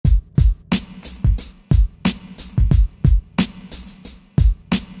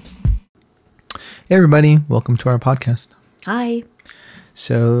Hey, everybody. Welcome to our podcast. Hi.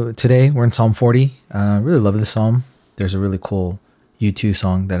 So today we're in Psalm 40. I really love this psalm. There's a really cool U2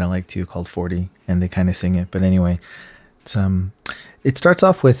 song that I like too called 40, and they kind of sing it. But anyway, it starts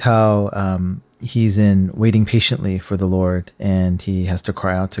off with how he's in waiting patiently for the Lord, and he has to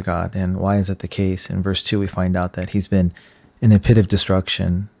cry out to God. And why is that the case? In verse 2, we find out that he's been in a pit of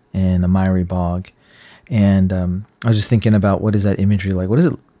destruction in a miry bog. And I was just thinking about, what is that imagery like? What does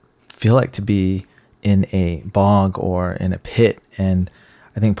it feel like to be in a bog or in a pit? And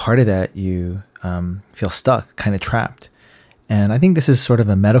I think part of that, you feel stuck, kind of trapped. And I think this is sort of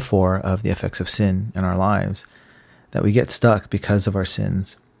a metaphor of the effects of sin in our lives, that we get stuck because of our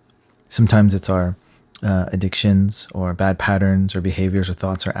sins. Sometimes it's our addictions or bad patterns or behaviors or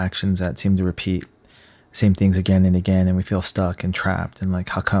thoughts or actions that seem to repeat same things again and again, and we feel stuck and trapped, and like,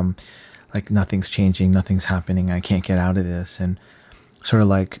 how come like nothing's changing, nothing's happening, I can't get out of this, and sort of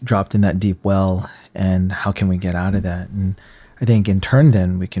like dropped in that deep well, and how can we get out of that? And I think in turn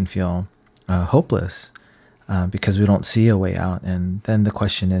then we can feel hopeless because we don't see a way out. And then the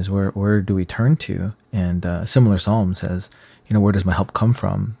question is, where do we turn to? And a similar psalm says, where does my help come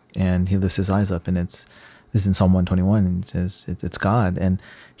from? And he lifts his eyes up, and this is in Psalm 121, and it says it's God. And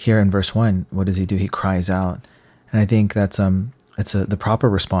here in verse 1, what does he do? He cries out. And I think that's the proper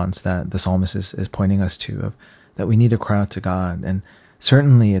response that the psalmist is pointing us to, of that we need to cry out to God. And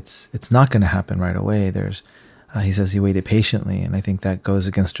certainly it's not going to happen right away. He says he waited patiently, and I think that goes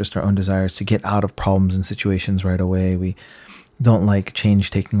against just our own desires to get out of problems and situations right away. We don't like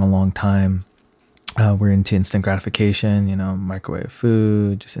change taking a long time. We're into instant gratification, microwave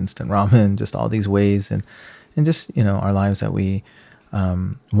food, just instant ramen, just all these ways, and just, our lives that we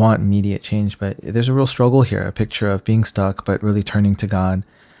want immediate change. But there's a real struggle here, a picture of being stuck, but really turning to God.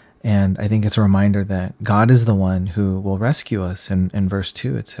 And I think it's a reminder that God is the one who will rescue us. And in verse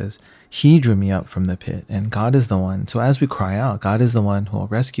 2, it says, he drew me up from the pit, and God is the one. So as we cry out, God is the one who will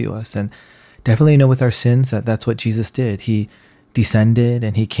rescue us. And definitely with our sins, that's what Jesus did. He descended,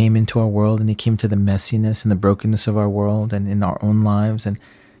 and he came into our world, and he came to the messiness and the brokenness of our world and in our own lives, and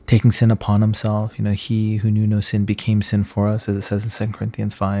taking sin upon himself. He who knew no sin became sin for us, as it says in 2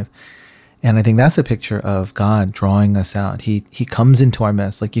 Corinthians 5. And I think that's a picture of God drawing us out. He comes into our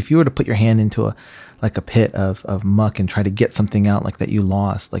mess. Like if you were to put your hand into a pit of muck and try to get something out like that you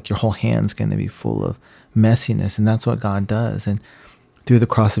lost, like your whole hand's going to be full of messiness. And that's what God does. And through the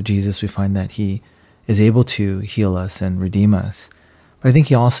cross of Jesus, we find that he is able to heal us and redeem us. But I think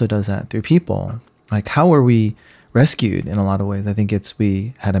he also does that through people. Like, how are we rescued in a lot of ways? I think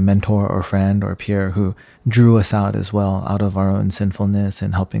we had a mentor or friend or peer who drew us out as well, out of our own sinfulness,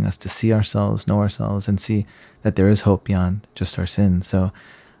 and helping us to see ourselves, know ourselves, and see that there is hope beyond just our sins. So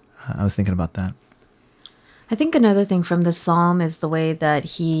I was thinking about that. I think another thing from this psalm is the way that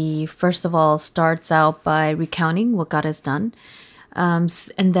he, first of all, starts out by recounting what God has done. And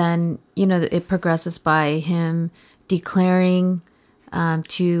then, it progresses by him declaring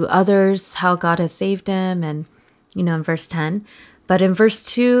to others how God has saved him, and in verse 10. But in verse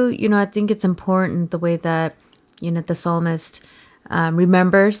 2, I think it's important the way that, the psalmist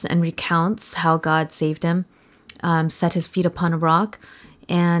remembers and recounts how God saved him, set his feet upon a rock,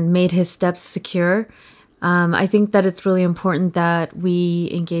 and made his steps secure. I think that it's really important that we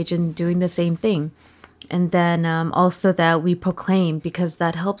engage in doing the same thing. And then also that we proclaim, because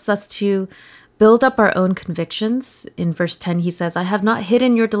that helps us to build up our own convictions. In verse 10, he says, I have not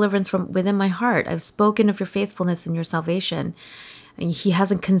hidden your deliverance from within my heart. I've spoken of your faithfulness and your salvation. And he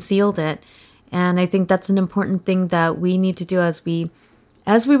hasn't concealed it. And I think that's an important thing that we need to do as we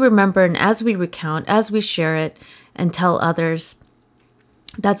remember and as we recount, as we share it and tell others.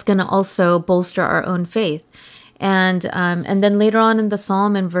 That's going to also bolster our own faith. And then later on in the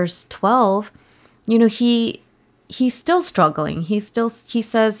psalm, in verse 12, he's still struggling. He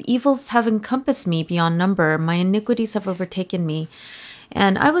says, evils have encompassed me beyond number. My iniquities have overtaken me.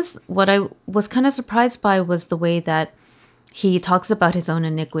 And what I was kind of surprised by was the way that he talks about his own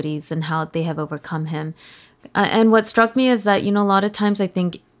iniquities and how they have overcome him. And what struck me is that, a lot of times I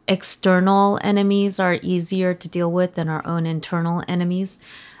think external enemies are easier to deal with than our own internal enemies.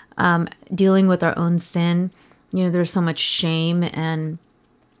 Dealing with our own sin, there's so much shame and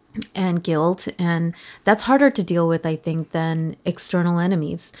guilt, and that's harder to deal with, I think, than external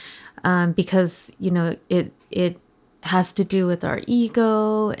enemies, because it has to do with our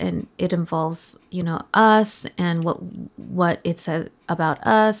ego, and it involves us and what it said about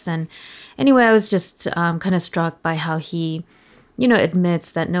us. And anyway, I was just kind of struck by how he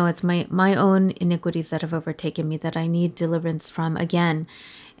admits that, no, it's my own iniquities that have overtaken me, that I need deliverance from again.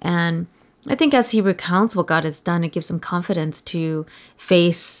 And I think as he recounts what God has done, it gives him confidence to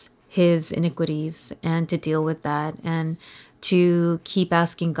face his iniquities and to deal with that and to keep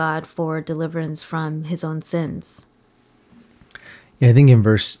asking God for deliverance from his own sins. Yeah, I think in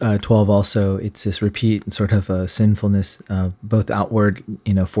verse 12 also, it's this repeat sort of sinfulness, both outward,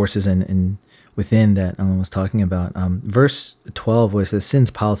 forces and within that Ellen was talking about. Verse 12, where it says, sins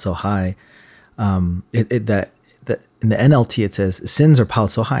piled so high, that in the NLT it says, sins are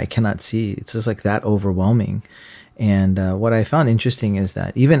piled so high I cannot see. It's just like that overwhelming. And what I found interesting is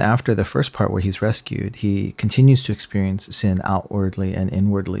that even after the first part where he's rescued, he continues to experience sin outwardly and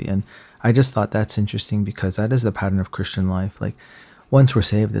inwardly. And I just thought that's interesting because that is the pattern of Christian life. Like, once we're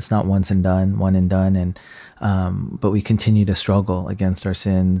saved, it's not one and done, and but we continue to struggle against our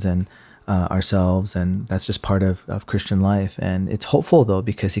sins and ourselves, and that's just part of Christian life. And it's hopeful though,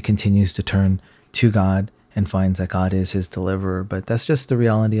 because he continues to turn to God and finds that God is his deliverer. But that's just the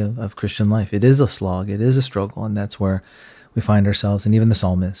reality of Christian life. It is a slog, it is a struggle, and that's where we find ourselves, and even the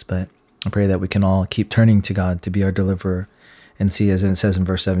psalmist. But I pray that we can all keep turning to God to be our deliverer and see, as it says in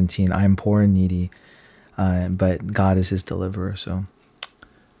verse 17, I am poor and needy, but God is his deliverer. So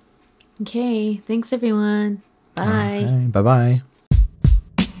Okay, thanks everyone. Bye. Bye-bye.